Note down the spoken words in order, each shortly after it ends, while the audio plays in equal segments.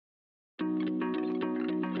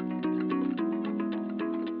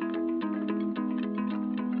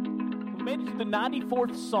to the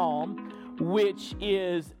 94th Psalm, which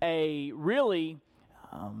is a really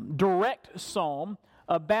direct psalm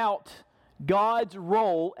about God's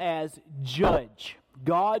role as judge.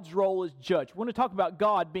 God's role as judge. We're going to talk about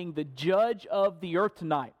God being the judge of the earth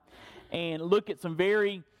tonight and look at some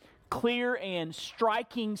very clear and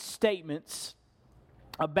striking statements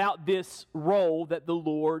about this role that the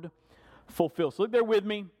Lord fulfills. So look there with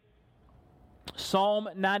me. Psalm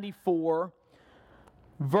 94,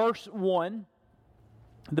 verse 1.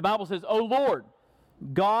 The Bible says, O Lord,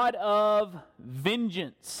 God of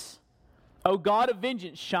vengeance. O God of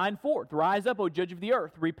vengeance, shine forth. Rise up, O judge of the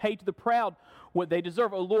earth. Repay to the proud what they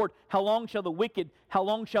deserve. O Lord, how long shall the wicked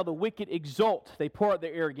exult? They pour out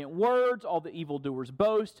their arrogant words. All the evildoers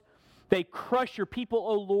boast. They crush your people,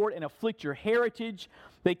 O Lord, and afflict your heritage.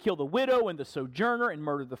 They kill the widow and the sojourner and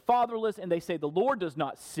murder the fatherless. And they say, the Lord does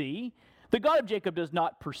not see. The God of Jacob does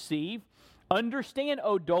not perceive. Understand,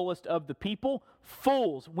 O dullest of the people.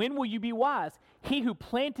 Fools, when will you be wise? He who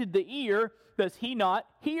planted the ear, does he not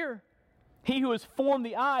hear? He who has formed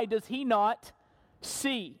the eye, does he not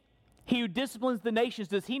see? He who disciplines the nations,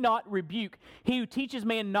 does he not rebuke? He who teaches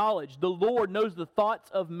man knowledge, the Lord knows the thoughts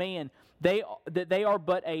of man, that they are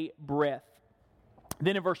but a breath.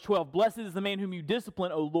 Then in verse 12, blessed is the man whom you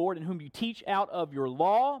discipline, O Lord, and whom you teach out of your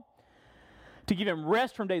law, to give him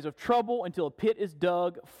rest from days of trouble until a pit is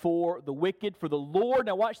dug for the wicked. For the Lord,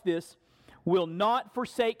 now watch this, will not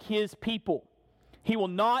forsake his people. He will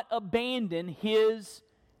not abandon his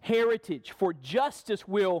heritage. For justice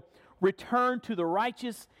will return to the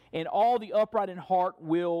righteous, and all the upright in heart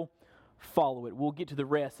will follow it. We'll get to the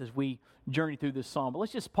rest as we journey through this psalm. But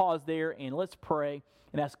let's just pause there and let's pray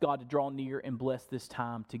and ask God to draw near and bless this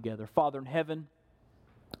time together. Father in heaven,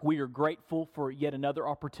 we are grateful for yet another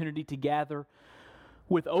opportunity to gather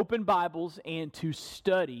with open Bibles and to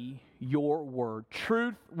study your word.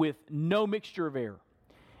 Truth with no mixture of error.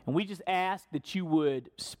 And we just ask that you would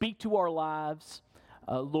speak to our lives,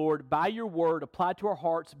 Lord, by your word, apply to our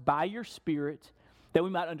hearts by your Spirit, that we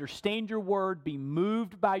might understand your word, be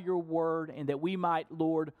moved by your word, and that we might,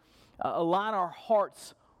 Lord, align our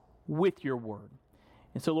hearts with your word.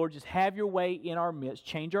 And so, Lord, just have your way in our midst.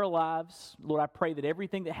 Change our lives. Lord, I pray that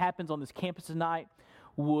everything that happens on this campus tonight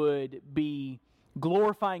would be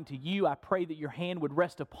glorifying to you. I pray that your hand would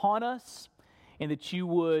rest upon us and that you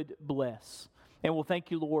would bless. And we'll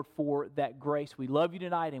thank you, Lord, for that grace. We love you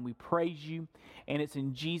tonight and we praise you. And it's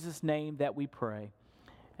in Jesus' name that we pray.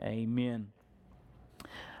 Amen.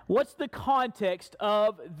 What's the context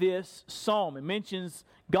of this psalm? It mentions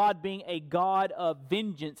God being a God of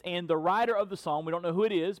vengeance. And the writer of the psalm, we don't know who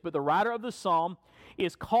it is, but the writer of the psalm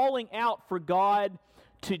is calling out for God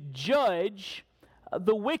to judge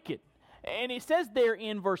the wicked. And it says there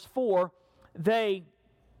in verse 4, they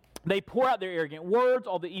pour out their arrogant words,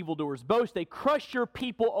 all the evildoers boast, they crush your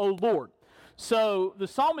people, O Lord. So the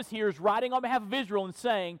psalmist here is writing on behalf of Israel and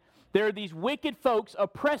saying, there are these wicked folks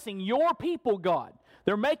oppressing your people, God.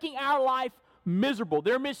 They're making our life miserable.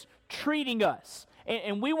 They're mistreating us.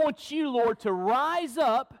 And we want you, Lord, to rise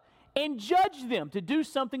up and judge them, to do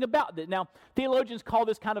something about it. Now, theologians call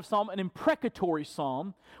this kind of psalm an imprecatory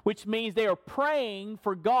psalm, which means they are praying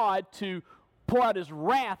for God to pour out his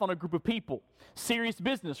wrath on a group of people. Serious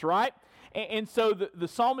business, right? And so the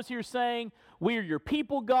psalmist here is saying, we are your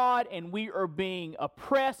people, God, and we are being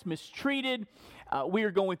oppressed, mistreated. We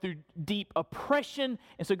are going through deep oppression.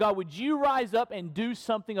 And so, God, would you rise up and do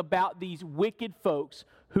something about these wicked folks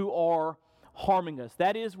who are harming us?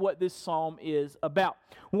 That is what this psalm is about.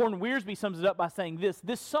 Warren Wiersbe sums it up by saying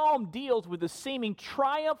this psalm deals with the seeming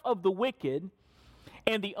triumph of the wicked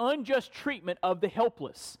and the unjust treatment of the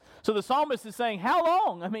helpless. So the psalmist is saying, how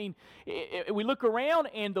long? I mean, we look around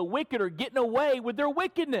and the wicked are getting away with their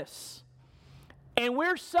wickedness. And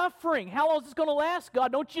we're suffering. How long is this going to last,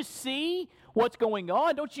 God? Don't you see what's going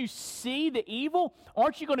on? Don't you see the evil?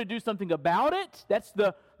 Aren't you going to do something about it? That's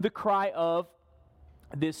the cry of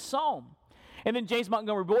this psalm. And then James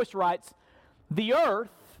Montgomery Boyce writes, the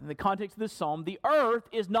earth, in the context of this psalm, the earth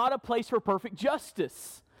is not a place for perfect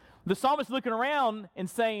justice. The psalmist is looking around and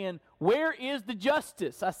saying, where is the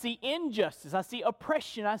justice? I see injustice. I see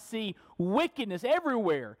oppression. I see wickedness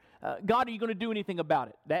everywhere. God, are you going to do anything about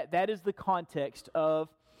it? That is the context of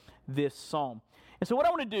this psalm. And so what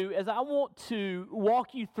I want to do is I want to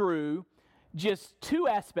walk you through just two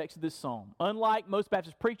aspects of this psalm. Unlike most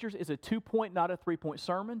Baptist preachers, it's a 2-point, not a 3-point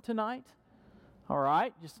sermon tonight. All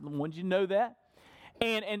right? Just wanted you to know that.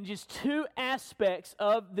 And just two aspects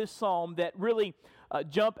of this psalm that really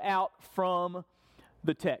jump out from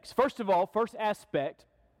the text. First of all, first aspect,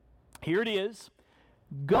 here it is.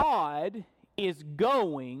 God is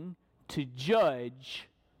going to judge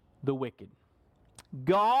the wicked.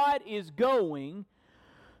 God is going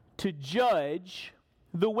to judge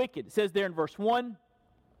the wicked. It says there in verse 1,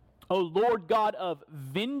 O Lord God of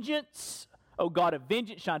vengeance, O God of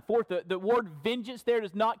vengeance, shine forth. The word vengeance there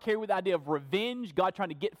does not carry with the idea of revenge, God trying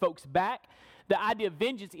to get folks back. The idea of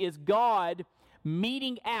vengeance is God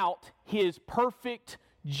meting out His perfect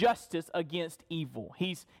justice against evil.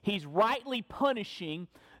 He's rightly punishing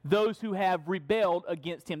those who have rebelled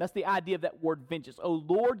against Him. That's the idea of that word vengeance. O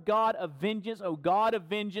Lord God of vengeance, O God of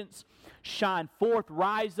vengeance, shine forth,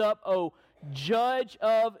 rise up, O Judge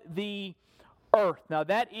of the earth. Now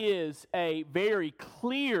that is a very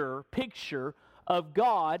clear picture of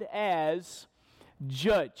God as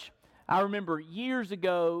judge. I remember years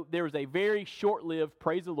ago, there was a very short-lived,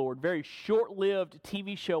 praise the Lord, very short-lived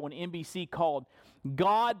TV show on NBC called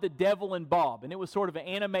God, the Devil, and Bob. And it was sort of an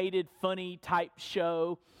animated, funny type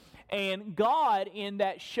show. And God in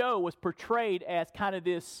that show was portrayed as kind of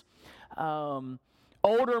this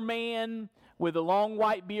older man with a long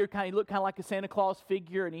white beard. He looked kind of like a Santa Claus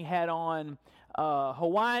figure. And he had on a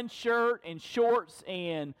Hawaiian shirt and shorts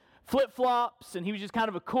and flip-flops. And he was just kind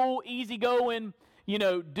of a cool, easygoing,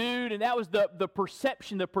 dude. And that was the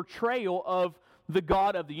perception, the portrayal of the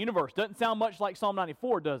God of the universe. Doesn't sound much like Psalm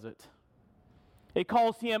 94, does it? It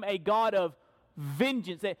calls Him a God of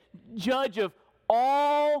vengeance, a judge of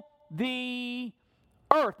all the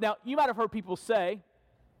earth. Now, you might have heard people say,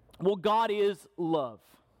 well, God is love.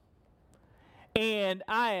 And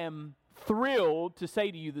I am thrilled to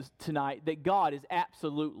say to you tonight that God is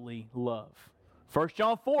absolutely love. 1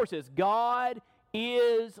 John 4 says, God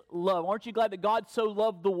is love. Aren't you glad that God so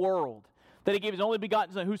loved the world that He gave His only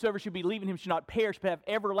begotten Son, whosoever should believe in Him should not perish but have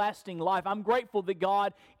everlasting life? I'm grateful that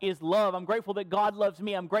God is love. I'm grateful that God loves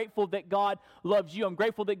me. I'm grateful that God loves you. I'm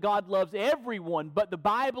grateful that God loves everyone. But the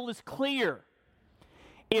Bible is clear.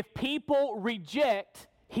 If people reject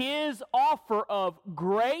His offer of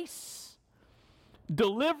grace,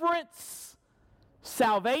 deliverance,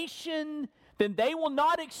 salvation, then they will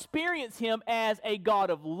not experience Him as a God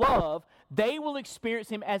of love. They will experience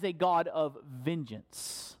Him as a God of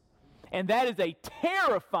vengeance. And that is a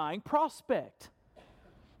terrifying prospect.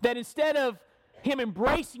 That instead of Him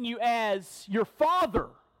embracing you as your Father,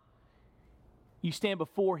 you stand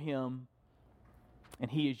before Him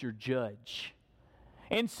and He is your judge.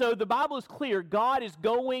 And so the Bible is clear. God is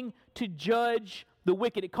going to judge the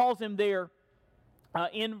wicked. It calls Him there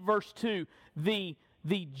in verse 2, the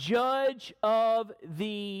judge of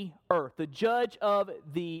the earth. The judge of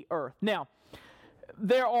the earth. Now,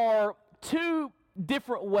 there are two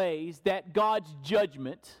different ways that God's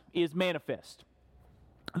judgment is manifest.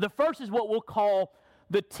 The first is what we'll call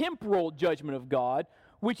the temporal judgment of God,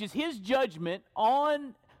 which is His judgment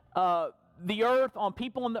on the earth, on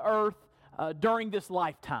people on the earth during this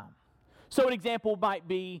lifetime. So an example might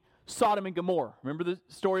be Sodom and Gomorrah. Remember the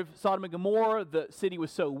story of Sodom and Gomorrah? The city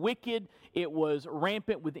was so wicked, it was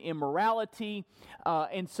rampant with immorality,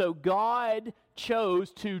 and so God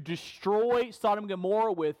chose to destroy Sodom and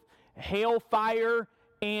Gomorrah with hail, fire,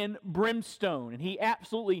 and brimstone. And He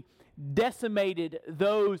absolutely decimated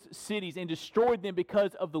those cities and destroyed them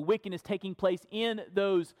because of the wickedness taking place in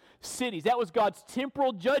those cities. That was God's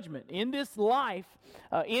temporal judgment in this life,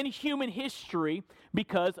 in human history,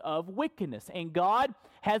 because of wickedness. And God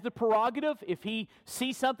has the prerogative, if He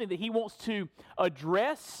sees something that He wants to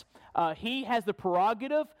address, He has the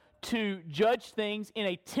prerogative to judge things in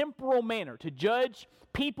a temporal manner, to judge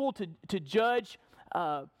people, to judge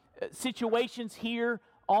situations here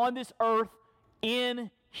on this earth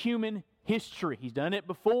in human history. He's done it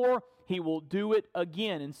before. He will do it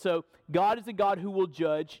again. And so God is a God who will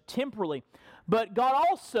judge temporally. But God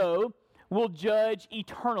also will judge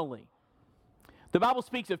eternally. The Bible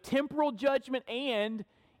speaks of temporal judgment and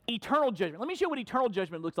eternal judgment. Let me show you what eternal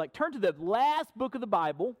judgment looks like. Turn to the last book of the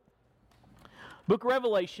Bible, book of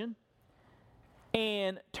Revelation,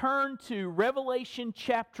 and turn to Revelation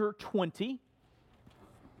chapter 20.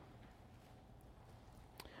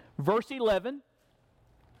 Verse 11,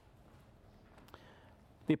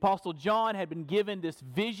 the Apostle John had been given this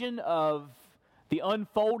vision of the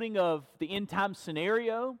unfolding of the end-time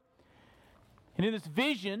scenario. And in this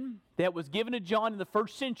vision that was given to John in the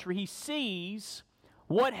first century, he sees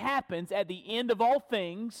what happens at the end of all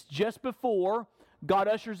things just before God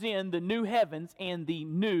ushers in the new heavens and the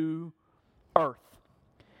new earth.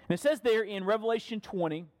 And it says there in Revelation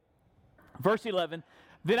 20, verse 11,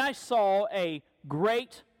 then I saw a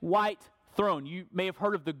great white throne. You may have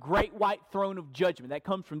heard of the great white throne of judgment. That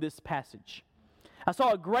comes from this passage. I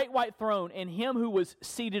saw a great white throne and Him who was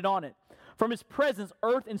seated on it. From His presence,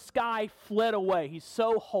 earth and sky fled away. He's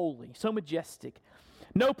so holy, so majestic.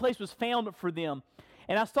 No place was found for them.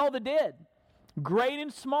 And I saw the dead, great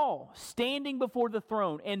and small, standing before the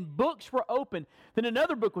throne, and books were opened. Then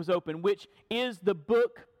another book was opened, which is the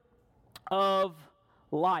book of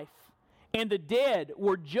life. And the dead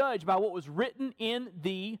were judged by what was written in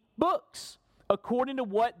the books, according to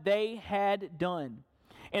what they had done.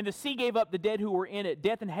 And the sea gave up the dead who were in it.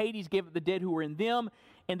 Death and Hades gave up the dead who were in them,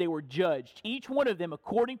 and they were judged, each one of them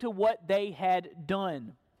according to what they had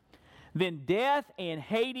done. Then death and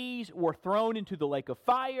Hades were thrown into the lake of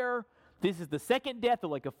fire. This is the second death, the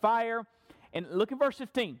lake of fire. And look at verse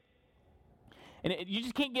 15. And you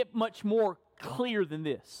just can't get much more clear than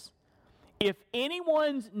this. If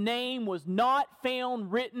anyone's name was not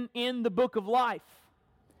found written in the book of life,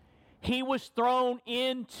 he was thrown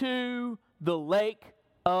into the lake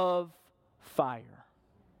of fire.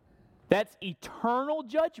 That's eternal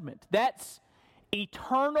judgment. That's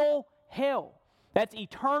eternal hell. That's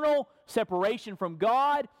eternal separation from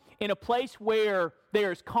God in a place where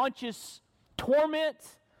there's conscious torment.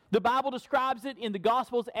 The Bible describes it in the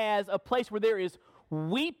Gospels as a place where there is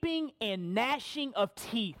weeping and gnashing of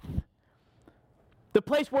teeth. The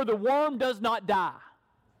place where the worm does not die.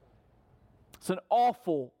 It's an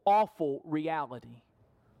awful, awful reality.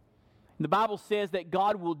 The Bible says that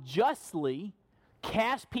God will justly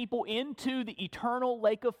cast people into the eternal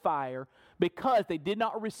lake of fire because they did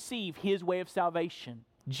not receive His way of salvation,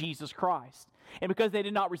 Jesus Christ. And because they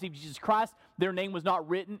did not receive Jesus Christ, their name was not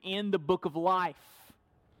written in the book of life.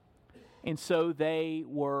 And so they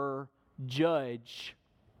were judged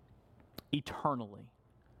eternally.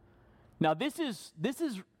 Now this is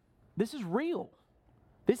real.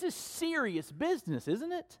 This is serious business,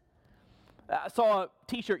 isn't it? I saw a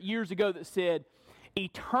t-shirt years ago that said,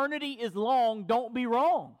 "Eternity is long, don't be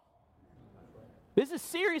wrong." This is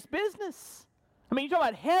serious business. I mean, you're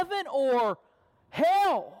talking about heaven or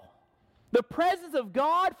hell. The presence of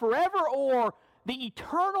God forever or the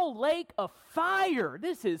eternal lake of fire.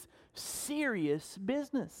 This is serious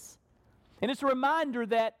business. And it's a reminder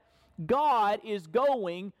that God is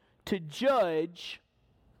going to judge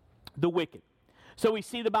the wicked. So we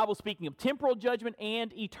see the Bible speaking of temporal judgment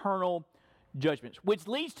and eternal judgments, which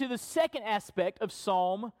leads to the second aspect of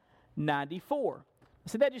Psalm 94.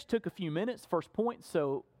 So that just took a few minutes, first point.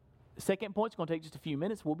 So the second point's going to take just a few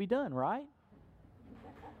minutes. We'll be done, right?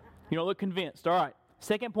 You don't look convinced. All right.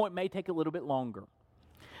 Second point may take a little bit longer.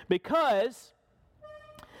 Because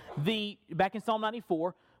back in Psalm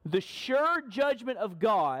 94, the sure judgment of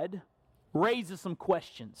God raises some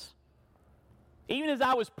questions. Even as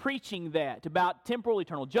I was preaching that about temporal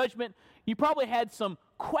eternal judgment, you probably had some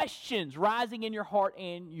questions rising in your heart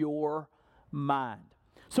and your mind.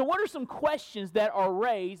 So what are some questions that are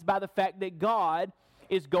raised by the fact that God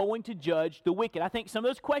is going to judge the wicked? I think some of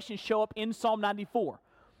those questions show up in Psalm 94.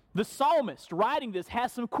 The psalmist writing this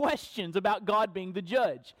has some questions about God being the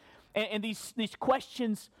judge. And these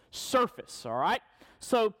questions surface, all right?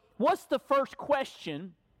 So what's the first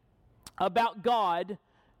question about God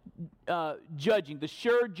judging, the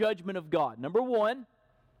sure judgment of God? Number one,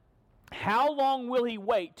 how long will He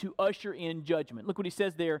wait to usher in judgment? Look what He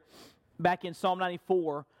says there back in Psalm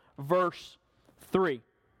 94, verse 3.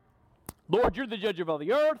 Lord, You're the judge of all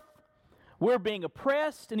the earth. We're being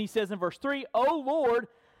oppressed. And He says in verse 3, O Lord,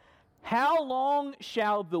 how long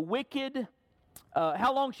shall the wicked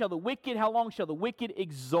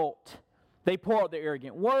exult? They pour out their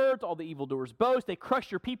arrogant words, all the evildoers boast. They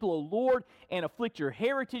crush Your people, O Lord, and afflict Your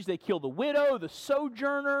heritage. They kill the widow, the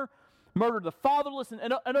sojourner, murder the fatherless.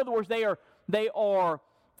 In other words, they are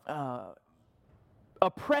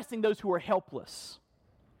oppressing those who are helpless.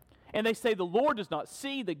 And they say, the Lord does not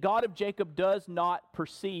see, the God of Jacob does not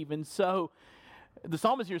perceive. And so the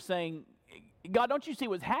psalmist here is saying, God, don't You see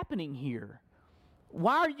what's happening here?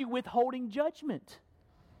 Why are You withholding judgment?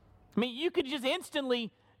 I mean, You could just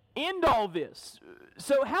instantly end all this.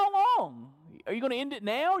 So how long? Are You going to end it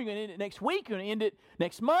now? Are You going to end it next week? Are You going to end it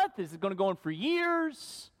next month? Is it going to go on for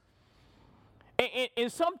years?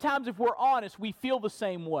 And sometimes, if we're honest, we feel the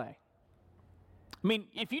same way. I mean,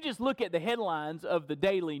 if you just look at the headlines of the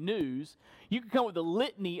daily news, you could come up with a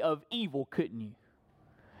litany of evil, couldn't you?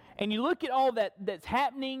 And you look at all that's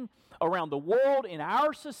happening around the world, in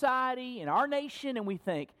our society, in our nation, and we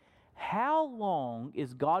think, how long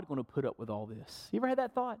is God going to put up with all this? You ever had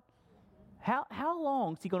that thought? How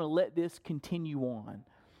long is He going to let this continue on?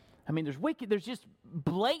 I mean, there's just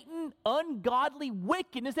blatant, ungodly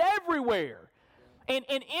wickedness everywhere. And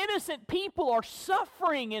innocent people are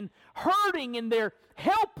suffering and hurting and they're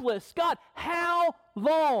helpless. God, how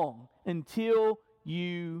long until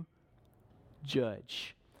You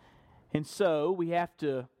judge? And so we have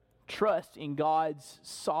to trust in God's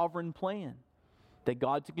sovereign plan. that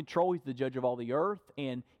God's in control. He's the judge of all the earth,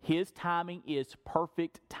 and His timing is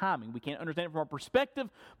perfect timing. We can't understand it from our perspective,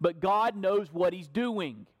 but God knows what He's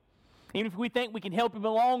doing. Even if we think we can help Him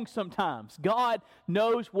along sometimes, God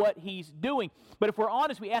knows what He's doing. But if we're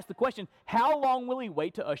honest, we ask the question, how long will He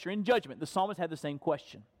wait to usher in judgment? The psalmist had the same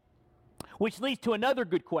question, which leads to another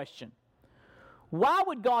good question. Why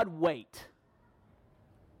would God wait?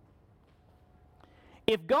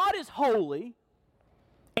 If God is holy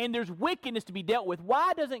and there's wickedness to be dealt with,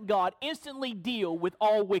 why doesn't God instantly deal with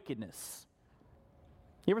all wickedness?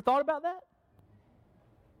 You ever thought about that?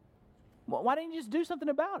 Well, why didn't He just do something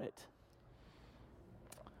about it?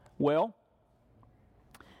 Well,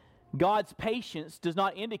 God's patience does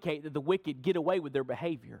not indicate that the wicked get away with their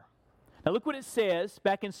behavior. Now look what it says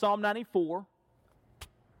back in Psalm 94.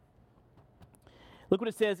 Look what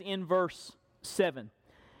it says in verse 7.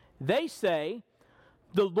 They say,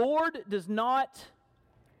 the Lord does not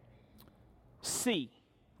see.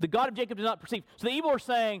 The God of Jacob does not perceive. So the evil are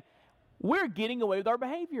saying, we're getting away with our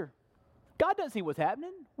behavior. God doesn't see what's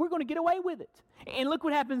happening. We're going to get away with it. And look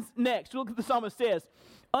what happens next. Look what the psalmist says.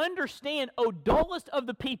 Understand, O dullest of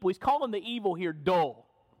the people. He's calling the evil here dull.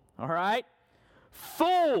 All right?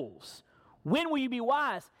 Fools, when will you be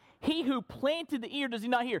wise? He who planted the ear, does he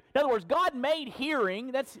not hear? In other words, God made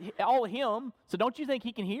hearing. That's all Him. So don't you think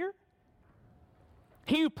He can hear?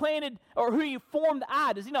 He who planted, or who formed the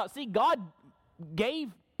eye, does He not see? God gave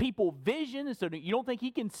people vision, and so you don't think He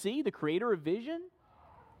can see, the creator of vision?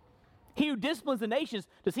 He who disciplines the nations,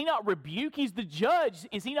 does He not rebuke? He's the judge.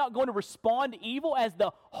 Is He not going to respond to evil as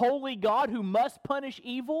the holy God who must punish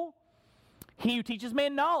evil? He who teaches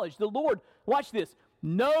man knowledge, the Lord, watch this,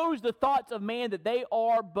 knows the thoughts of man, that they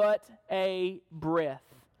are but a breath.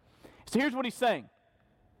 So here's what He's saying.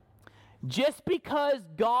 Just because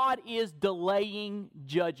God is delaying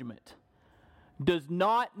judgment does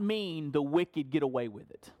not mean the wicked get away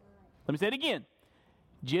with it. Let me say it again.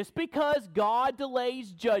 Just because God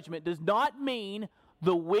delays judgment does not mean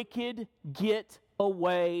the wicked get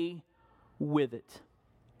away with it.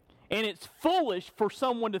 And it's foolish for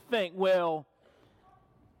someone to think, well,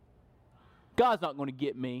 God's not going to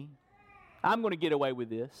get me. I'm going to get away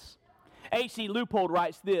with this. H.C. Leupold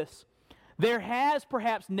writes this, there has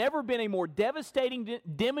perhaps never been a more devastating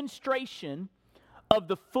demonstration of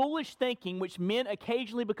the foolish thinking which men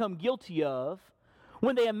occasionally become guilty of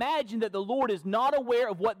when they imagine that the Lord is not aware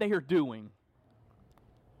of what they are doing.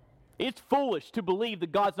 It's foolish to believe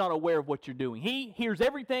that God's not aware of what you're doing. He hears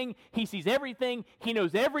everything. He sees everything. He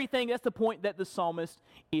knows everything. That's the point that the psalmist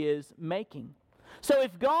is making. So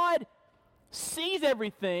if God sees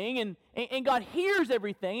everything and God hears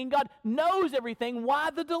everything and God knows everything, why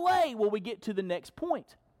the delay? Well, we get to the next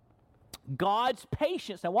point. God's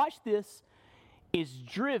patience, now watch this, is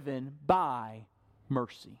driven by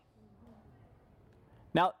mercy.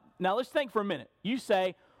 Now let's think for a minute. You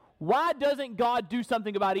say, why doesn't God do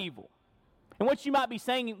something about evil? And what you might be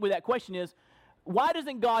saying with that question is, why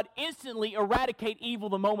doesn't God instantly eradicate evil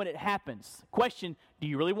the moment it happens? Question, do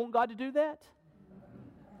you really want God to do that?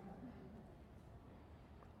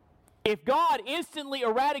 If God instantly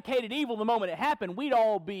eradicated evil the moment it happened, we'd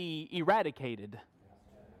all be eradicated.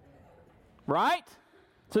 Right?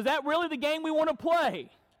 So is that really the game we want to play?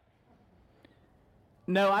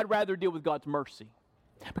 No, I'd rather deal with God's mercy.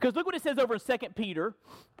 Because look what it says over in 2 Peter.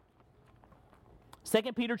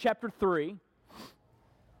 2 Peter chapter 3.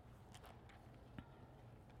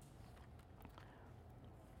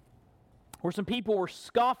 Where some people were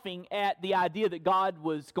scoffing at the idea that God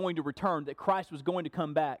was going to return, that Christ was going to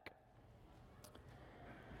come back.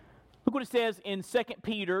 Look what it says in 2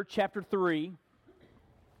 Peter chapter 3.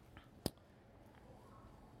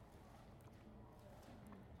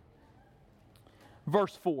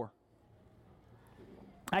 Verse 4.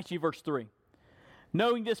 Actually, verse 3.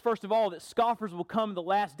 Knowing this, first of all, that scoffers will come in the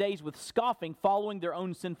last days with scoffing, following their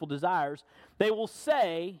own sinful desires. They will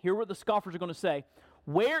say, hear what the scoffers are going to say,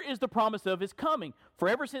 where is the promise of His coming? For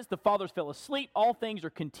ever since the fathers fell asleep, all things are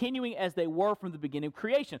continuing as they were from the beginning of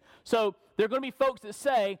creation. So there are going to be folks that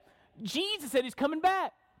say, Jesus said He's coming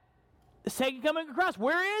back. The second coming of Christ,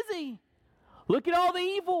 where is He? Look at all the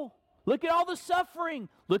evil. Look at all the suffering.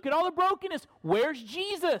 Look at all the brokenness. Where's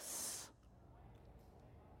Jesus?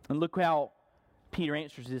 And look how Peter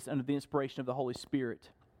answers this under the inspiration of the Holy Spirit.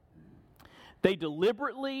 They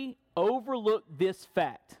deliberately overlook this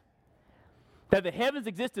fact, that the heavens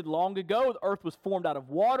existed long ago, the earth was formed out of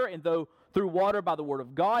water, and through water by the word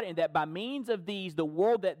of God, and that by means of these the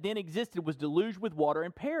world that then existed was deluged with water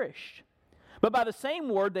and perished. But by the same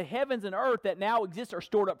word, the heavens and earth that now exist are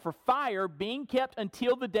stored up for fire, being kept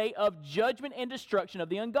until the day of judgment and destruction of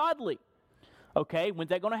the ungodly. Okay, when's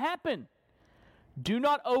that going to happen? Do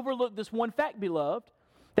not overlook this one fact, beloved,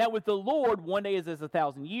 that with the Lord, one day is as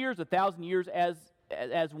 1,000 years, 1,000 years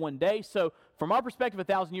as one day. So from our perspective,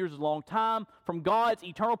 1,000 years is a long time. From God's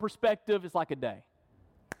eternal perspective, it's like a day.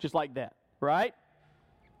 Just like that, right?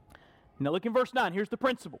 Now look in verse 9. Here's the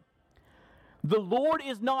principle. The Lord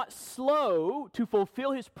is not slow to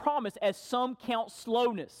fulfill his promise, as some count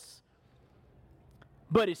slowness,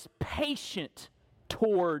 but is patient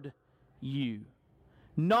toward you,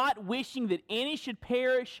 not wishing that any should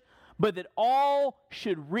perish, but that all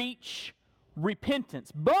should reach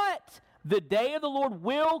repentance. But the day of the Lord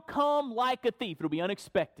will come like a thief. It'll be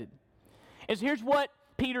unexpected. And so here's what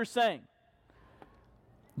Peter's saying.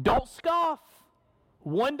 Don't scoff.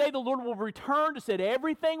 One day the Lord will return to set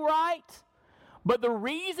everything right. But the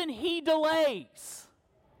reason he delays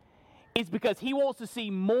is because he wants to see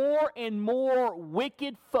more and more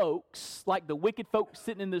wicked folks, like the wicked folks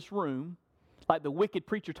sitting in this room, like the wicked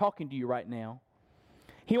preacher talking to you right now.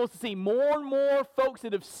 He wants to see more and more folks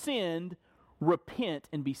that have sinned repent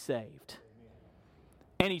and be saved.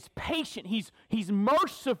 And he's patient. He's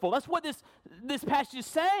merciful. That's what this passage is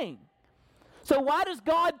saying. So why does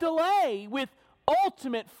God delay with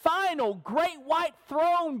ultimate, final, great white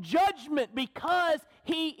throne judgment? Because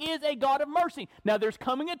he is a God of mercy. Now there's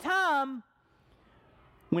coming a time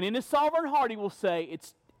when in his sovereign heart he will say,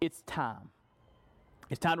 it's time.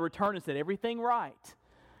 It's time to return and set everything right.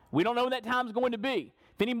 We don't know when that time is going to be.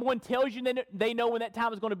 If anyone tells you they know when that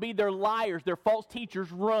time is going to be, they're liars. They're false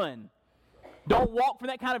teachers. Run. Don't walk from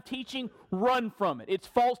that kind of teaching. Run from it. It's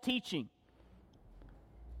false teaching.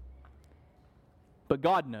 But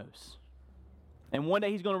God knows. And one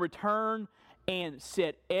day he's going to return and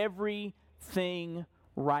set everything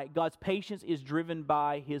right. God's patience is driven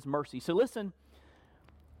by his mercy. So listen,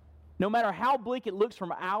 no matter how bleak it looks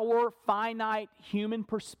from our finite human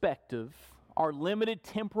perspective, our limited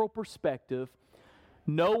temporal perspective,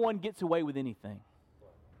 no one gets away with anything.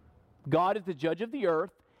 God is the judge of the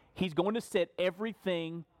earth. He's going to set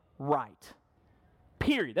everything right.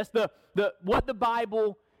 Period. That's what the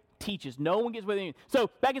Bible teaches. No one gets away with anything. So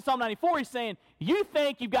back in Psalm 94, he's saying, you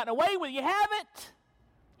think you've gotten away with it. You haven't.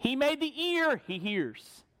 He made the ear. He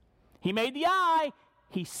hears. He made the eye.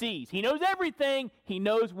 He sees. He knows everything. He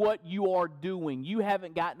knows what you are doing. You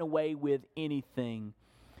haven't gotten away with anything.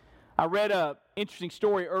 I read an interesting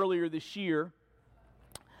story earlier this year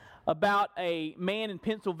about a man in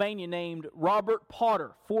Pennsylvania named Robert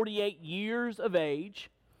Potter, 48 years of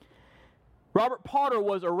age. Robert Potter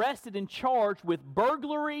was arrested and charged with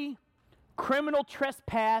burglary, criminal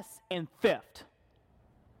trespass, and theft.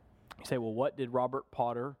 You say, well, what did Robert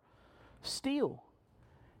Potter steal?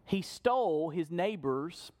 He stole his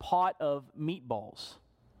neighbor's pot of meatballs.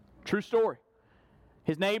 True story.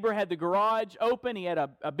 His neighbor had the garage open. He had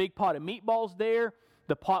a big pot of meatballs there.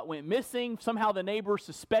 The pot went missing. Somehow the neighbor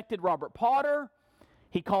suspected Robert Potter.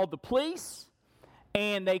 He called the police,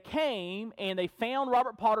 and they came, and they found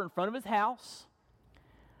Robert Potter in front of his house.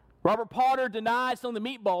 Robert Potter denied some of the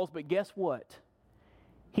meatballs, but guess what?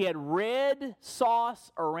 He had red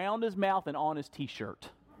sauce around his mouth and on his t-shirt.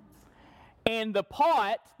 And the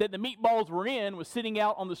pot that the meatballs were in was sitting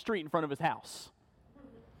out on the street in front of his house.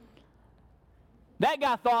 That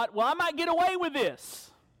guy thought, well, I might get away with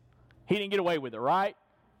this. He didn't get away with it, right?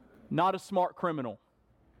 Not a smart criminal.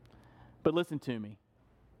 But listen to me.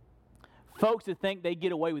 Folks that think they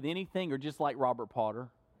get away with anything are just like Robert Potter.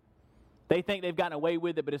 They think they've gotten away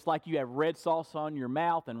with it, but it's like you have red sauce on your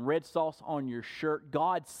mouth and red sauce on your shirt.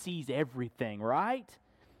 God sees everything, right?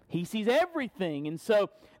 He sees everything. And so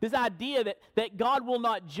this idea that God will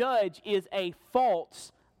not judge is a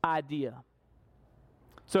false idea.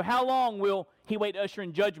 So how long will he wait to usher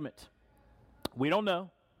in judgment? We don't know.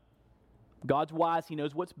 God's wise. He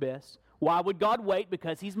knows what's best. Why would God wait?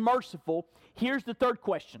 Because he's merciful. Here's the third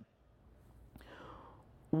question.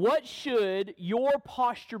 What should your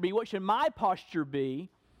posture be? What should my posture be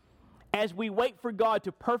as we wait for God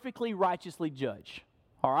to perfectly, righteously judge?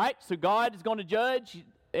 All right? So God is going to judge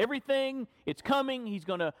everything. It's coming. He's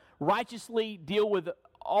going to righteously deal with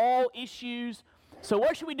all issues. So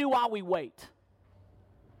what should we do while we wait?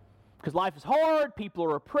 Because life is hard. People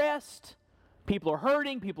are oppressed. People are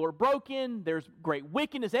hurting. People are broken. There's great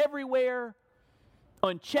wickedness everywhere.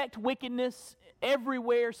 Unchecked wickedness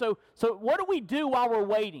everywhere. So what do we do while we're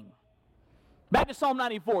waiting? Back to Psalm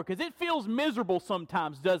 94, because it feels miserable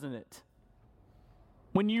sometimes, doesn't it?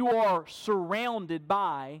 When you are surrounded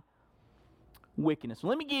by wickedness. So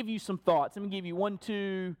let me give you some thoughts. Let me give you 1,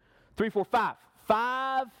 2, 3, 4, 5.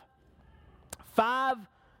 Five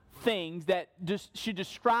things that just should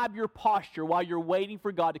describe your posture while you're waiting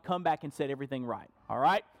for God to come back and set everything right. All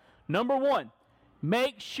right? Number 1,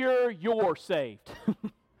 make sure you're saved.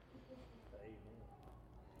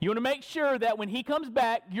 You want to make sure that when He comes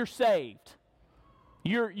back, you're saved.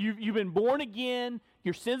 You've been born again.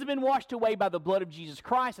 Your sins have been washed away by the blood of Jesus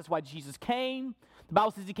Christ. That's why Jesus came. The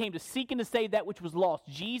Bible says He came to seek and to save that which was lost.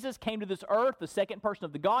 Jesus came to this earth, the second person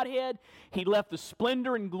of the Godhead. He left the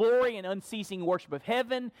splendor and glory and unceasing worship of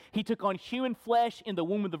heaven. He took on human flesh in the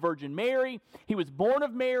womb of the Virgin Mary. He was born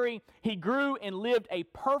of Mary. He grew and lived a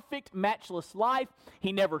perfect, matchless life.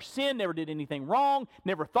 He never sinned, never did anything wrong,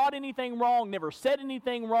 never thought anything wrong, never said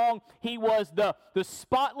anything wrong. He was the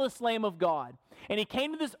spotless Lamb of God. And He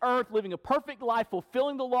came to this earth living a perfect life,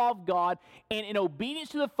 fulfilling the law of God, and in obedience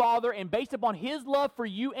to the Father and based upon His love for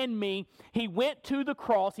you and me, He went to the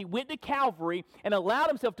cross, He went to Calvary, and allowed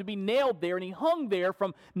Himself to be nailed there, and He hung there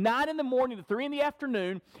from 9 in the morning to 3 in the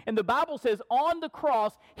afternoon. And the Bible says on the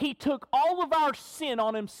cross, He took all of our sin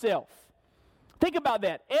on Himself. Think about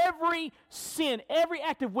that. Every sin, every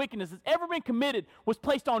act of wickedness that's ever been committed was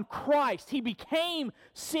placed on Christ. He became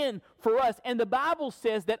sin for us. And the Bible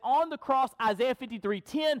says that on the cross, Isaiah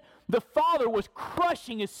 53:10, the Father was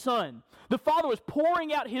crushing His Son. The Father was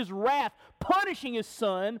pouring out His wrath, punishing His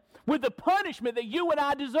Son with the punishment that you and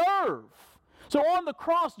I deserve. So on the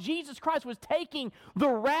cross, Jesus Christ was taking the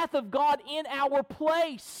wrath of God in our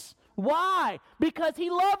place. Why? Because He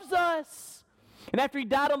loves us. And after He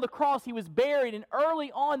died on the cross, He was buried. And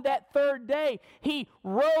early on that third day, He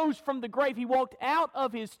rose from the grave. He walked out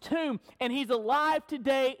of His tomb. And He's alive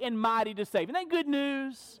today and mighty to save. Isn't that good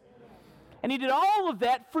news? And He did all of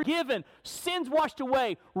that, forgiven, sins washed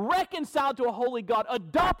away, reconciled to a holy God,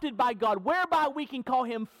 adopted by God, whereby we can call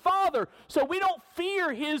Him Father. So we don't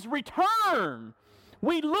fear His return.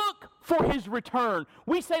 We look for His return.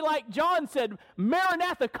 We say like John said,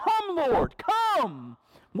 Maranatha, come Lord, come.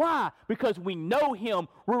 Why? Because we know Him.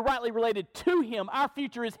 We're rightly related to Him. Our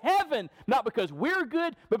future is heaven, not because we're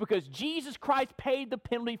good, but because Jesus Christ paid the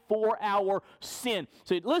penalty for our sin.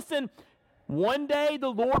 So listen, one day the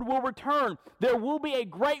Lord will return. There will be a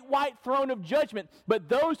great white throne of judgment, but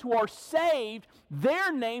those who are saved,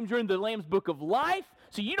 their names are in the Lamb's book of life,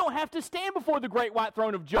 so you don't have to stand before the great white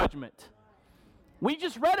throne of judgment. We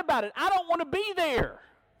just read about it. I don't want to be there.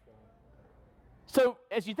 So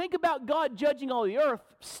as you think about God judging all the earth,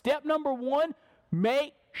 step number 1,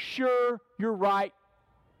 make sure you're right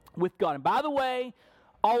with God. And by the way,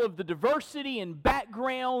 all of the diversity and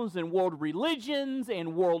backgrounds and world religions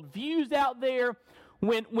and world views out there,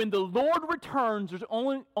 when the Lord returns, there's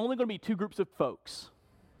only going to be 2 groups of folks.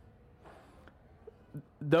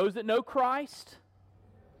 Those that know Christ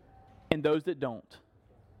and those that don't.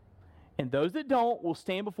 And those that don't will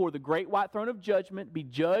stand before the great white throne of judgment, be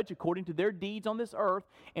judged according to their deeds on this earth,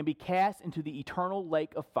 and be cast into the eternal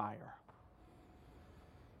lake of fire.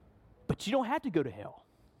 But you don't have to go to hell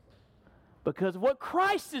because of what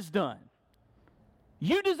Christ has done.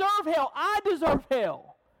 You deserve hell. I deserve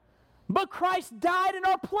hell. But Christ died in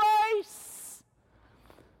our place.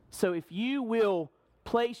 So if you will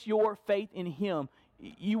place your faith in Him,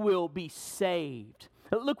 you will be saved.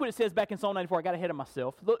 Look what it says back in Psalm 94. I got ahead of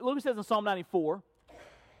myself. Look what it says in Psalm 94. I'm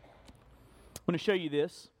going to show you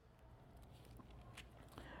this.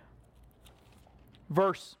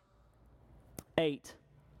 Verse 8.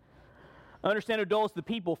 Understand, O dullest the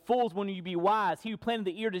people, fools when you be wise. He who planted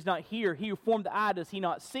the ear does not hear. He who formed the eye does he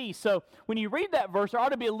not see. So when you read that verse, there ought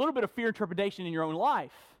to be a little bit of fear and trepidation in your own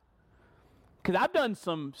life. Because I've done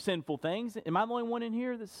some sinful things. Am I the only one in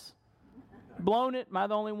here that's blown it? Am I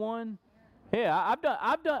the only one? Yeah,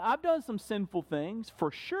 I've done some sinful things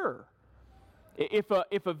for sure. If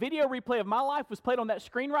a video replay of my life was played on that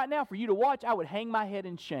screen right now for you to watch, I would hang my head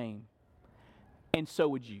in shame. And so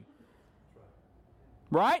would you.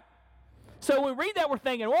 Right? So when we read that, we're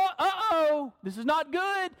thinking, well, this is not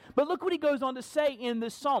good. But look what he goes on to say in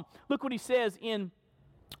this psalm. Look what he says in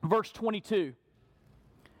verse 22.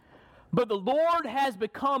 But the Lord has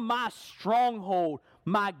become my stronghold,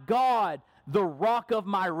 my God, the rock of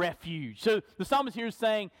my refuge. So the psalmist here is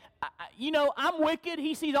saying, I'm wicked.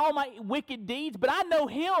 He sees all my wicked deeds, but I know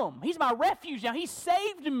Him. He's my refuge now. He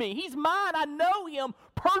saved me. He's mine. I know Him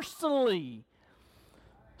personally.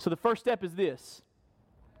 So the first step is this.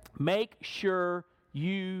 Make sure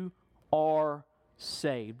you are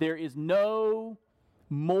saved. There is no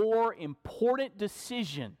more important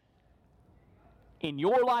decision in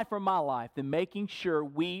your life or my life than making sure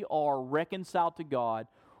we are reconciled to God,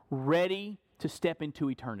 ready to step into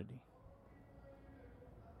eternity.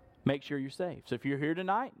 Make sure you're saved. So if you're here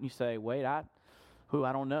tonight and you say, wait, I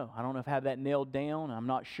don't know. I don't know if I have that nailed down. I'm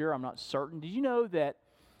not sure. I'm not certain. Did you know that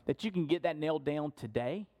you can get that nailed down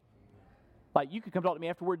today? Like, you could come talk to me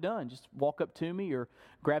after we're done. Just walk up to me or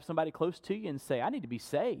grab somebody close to you and say, I need to be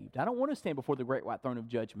saved. I don't want to stand before the great white throne of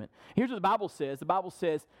judgment. Here's what the Bible says. The Bible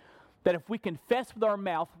says that if we confess with our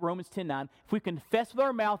mouth, Romans 10:9, if we confess with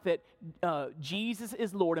our mouth that Jesus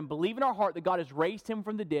is Lord and believe in our heart that God has raised him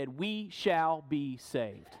from the dead, we shall be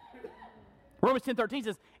saved. Romans 10:13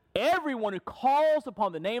 says, everyone who calls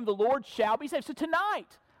upon the name of the Lord shall be saved. So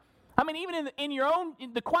tonight, I mean, even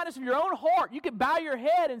in the quietness of your own heart, you could bow your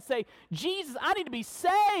head and say, Jesus, I need to be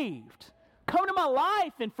saved. Come into my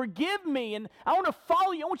life and forgive me, and I want to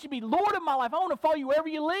follow you. I want you to be Lord of my life. I want to follow you wherever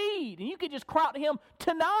you lead. And you could just cry out to him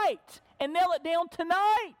tonight and nail it down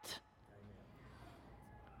tonight.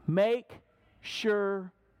 Make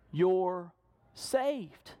sure you're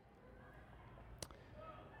saved.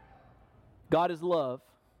 God is love,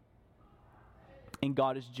 and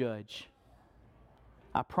God is judge.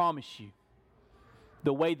 I promise you,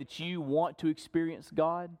 the way that you want to experience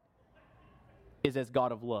God is as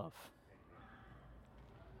God of love.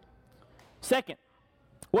 Second,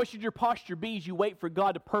 what should your posture be as you wait for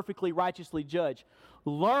God to perfectly, righteously judge?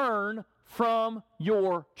 Learn from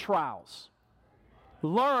your trials.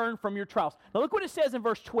 Learn from your trials. Now look what it says in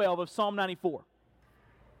verse 12 of Psalm 94.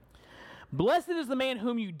 Blessed is the man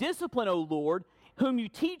whom you discipline, O Lord, whom you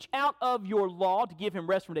teach out of your law to give him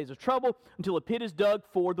rest from days of trouble until a pit is dug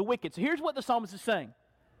for the wicked. So here's what the psalmist is saying.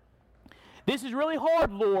 This is really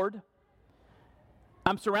hard, Lord.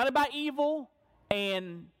 I'm surrounded by evil,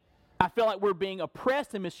 and I feel like we're being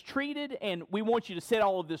oppressed and mistreated, and we want you to set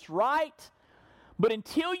all of this right. But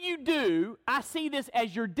until you do, I see this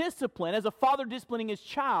as your discipline, as a father disciplining his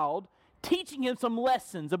child, teaching him some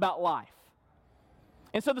lessons about life.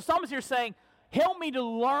 And so the psalmist here is saying, help me to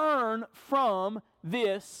learn from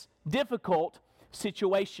this difficult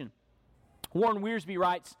situation. Warren Wiersbe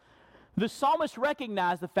writes, the psalmist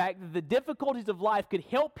recognized the fact that the difficulties of life could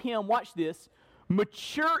help him, watch this,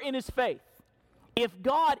 mature in his faith. If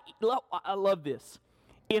God, I love this,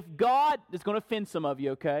 if God, it's going to offend some of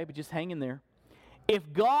you, okay, but just hang in there.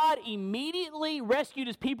 If God immediately rescued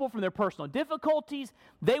his people from their personal difficulties,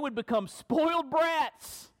 they would become spoiled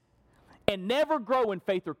brats and never grow in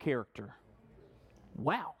faith or character.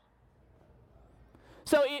 Wow.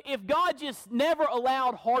 So if God just never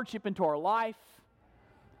allowed hardship into our life,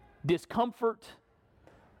 discomfort,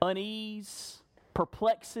 unease,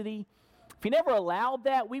 perplexity, if he never allowed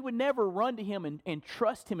that, we would never run to him and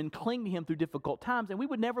trust him and cling to him through difficult times, and we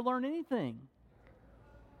would never learn anything.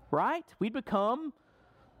 Right? We'd become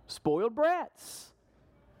spoiled brats.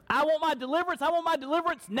 I want my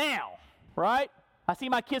deliverance now. Right? I see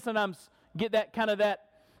my kids sometimes get that kind of that,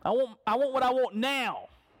 I want what I want now.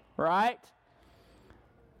 Right?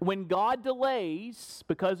 When God delays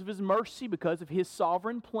because of his mercy, because of his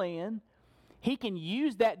sovereign plan, he can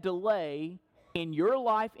use that delay in your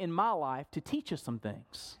life, in my life, to teach us some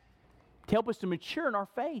things, to help us to mature in our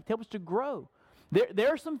faith, to help us to grow. There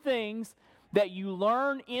are some things that you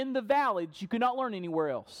learn in the valley that you could not learn anywhere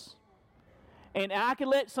else. And I can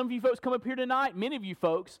let some of you folks come up here tonight, many of you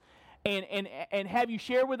folks, and have you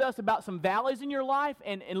share with us about some valleys in your life,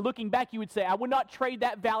 and looking back, you would say, I would not trade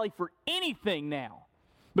that valley for anything now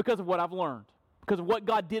because of what I've learned, because of what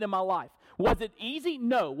God did in my life. Was it easy?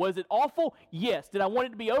 No. Was it awful? Yes. Did I want it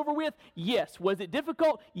to be over with? Yes. Was it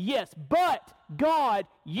difficult? Yes. But God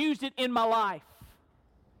used it in my life.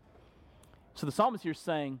 So the psalmist here is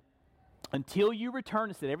saying, until you return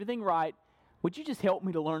and set everything right, would you just help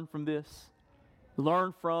me to learn from this?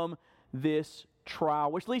 Learn from this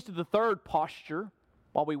trial, which leads to the third posture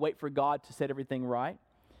while we wait for God to set everything right.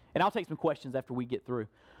 And I'll take some questions after we get through.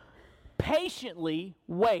 Patiently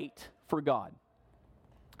wait for God.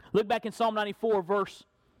 Look back in Psalm 94, verse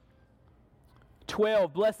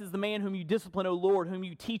 12. Blessed is the man whom you discipline, O Lord, whom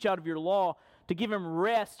you teach out of your law, to give him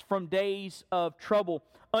rest from days of trouble,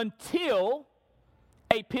 until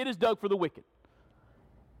a pit is dug for the wicked.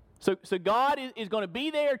 So God is going to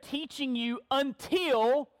be there teaching you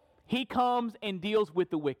until he comes and deals with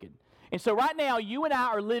the wicked. And so right now, you and I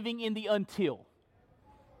are living in the until.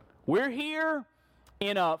 We're here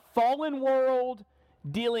in a fallen world,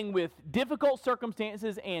 dealing with difficult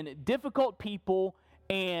circumstances and difficult people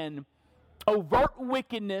and overt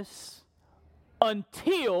wickedness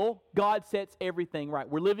until God sets everything right.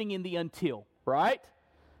 We're living in the until, right?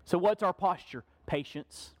 So what's our posture?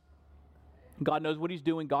 Patience. God knows what he's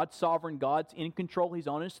doing. God's sovereign. God's in control. He's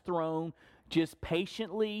on his throne. Just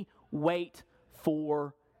patiently wait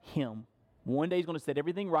for him. One day he's going to set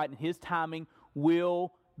everything right, and his timing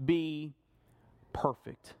will be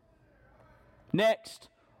perfect. Next,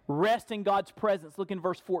 rest in God's presence. Look in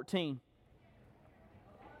verse 14.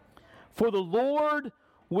 For the Lord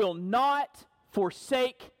will not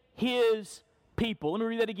forsake his people. Let me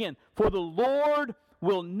read that again. For the Lord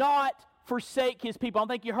will not forsake his people. I don't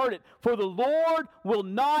think you heard it. For the Lord will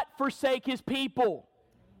not forsake his people,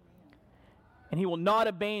 and he will not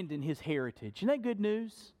abandon his heritage. Isn't that good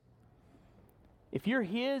news? If you're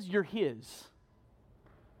his, you're his.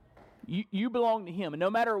 You belong to him. And no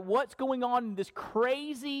matter what's going on in this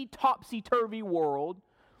crazy, topsy-turvy world,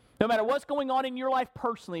 no matter what's going on in your life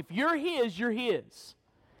personally, if you're his, you're his.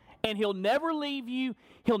 And he'll never leave you.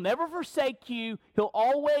 He'll never forsake you. He'll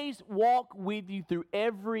always walk with you through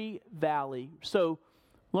every valley. So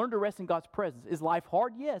learn to rest in God's presence. Is life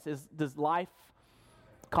hard? Yes. Does life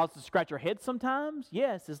cause us to scratch our heads sometimes?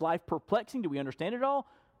 Yes. Is life perplexing? Do we understand it all?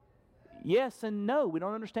 Yes and no. We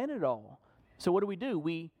don't understand it all. So what do?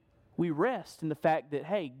 We rest in the fact that,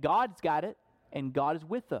 hey, God's got it and God is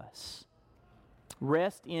with us.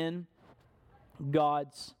 Rest in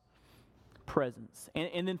God's presence.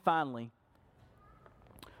 And then finally,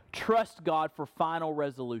 trust God for final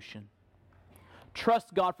resolution.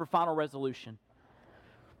 Trust God for final resolution.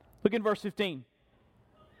 Look in verse 15.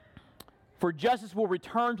 For justice will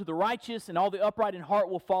return to the righteous, and all the upright in heart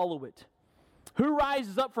will follow it. Who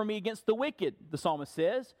rises up for me against the wicked, the psalmist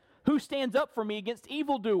says? Who stands up for me against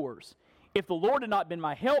evildoers? If the Lord had not been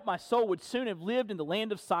my help, my soul would soon have lived in the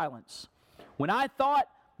land of silence. When I thought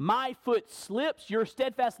my foot slips, your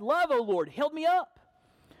steadfast love, O Lord, held me up.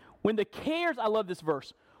 When the cares, I love this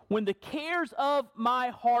verse, when the cares of my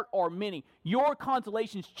heart are many, your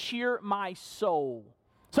consolations cheer my soul.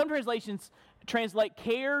 Some translations translate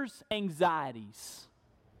cares, anxieties.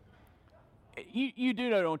 You do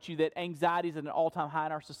know, don't you, that anxiety is at an all-time high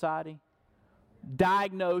in our society?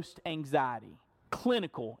 Diagnosed anxiety,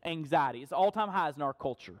 clinical anxiety. It's all-time highs in our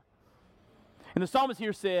culture. And the psalmist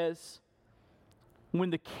here says, when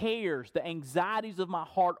the cares, the anxieties of my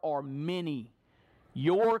heart are many,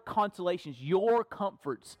 your consolations, your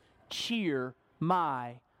comforts cheer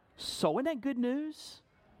my soul. Isn't that good news?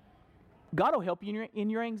 God will help you in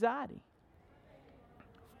your anxiety.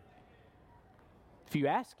 If you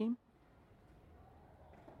ask him.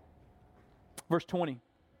 Verse 20.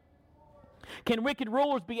 Can wicked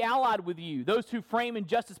rulers be allied with you? Those who frame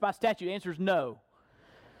injustice by statute? The answer is no.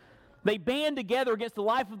 They band together against the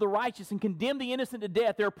life of the righteous and condemn the innocent to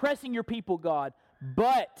death. They're oppressing your people, God.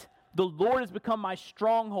 But the Lord has become my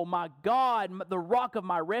stronghold, my God, the rock of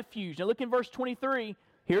my refuge. Now look in verse 23.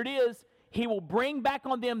 Here it is. He will bring back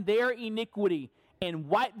on them their iniquity and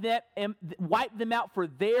wipe them out for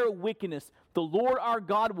their wickedness. The Lord our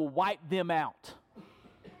God will wipe them out.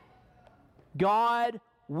 God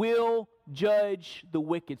will judge the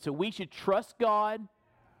wicked. So we should trust God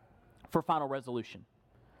for final resolution.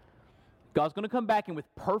 God's going to come back and with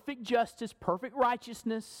perfect justice, perfect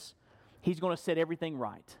righteousness, he's going to set everything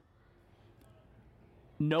right.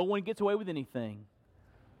 No one gets away with anything.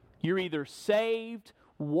 You're either saved,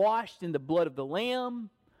 washed in the blood of the Lamb,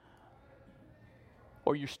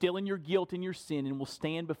 or you're still in your guilt and your sin and will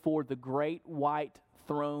stand before the great white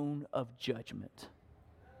throne of judgment.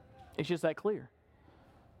 It's just that clear.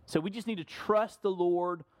 So we just need to trust the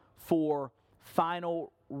Lord for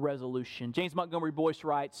final resolution. James Montgomery Boyce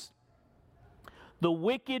writes, the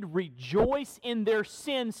wicked rejoice in their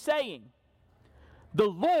sin, saying, the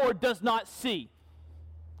Lord does not see.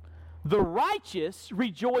 The righteous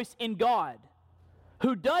rejoice in God,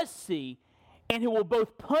 who does see, and who will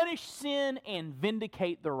both punish sin and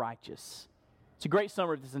vindicate the righteous. It's a great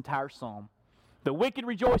summary of this entire psalm. The wicked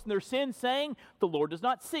rejoice in their sin, saying, the Lord does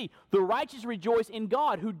not see. The righteous rejoice in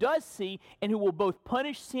God, who does see, and who will both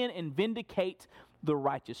punish sin and vindicate the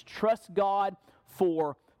righteous. Trust God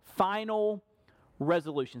for final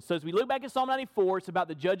resolution. So as we look back at Psalm 94, it's about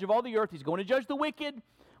the judge of all the earth. He's going to judge the wicked,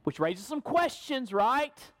 which raises some questions,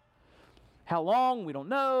 right? How long? We don't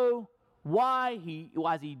know. Why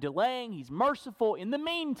is he delaying? He's merciful. In the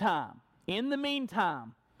meantime,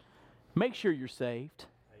 make sure you're saved.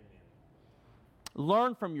 Amen.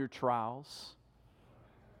 Learn from your trials.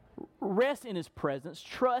 Rest in his presence.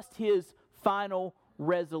 Trust his final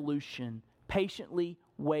resolution. Patiently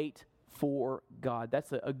wait for God.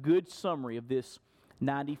 That's a good summary of this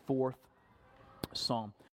 94th Psalm.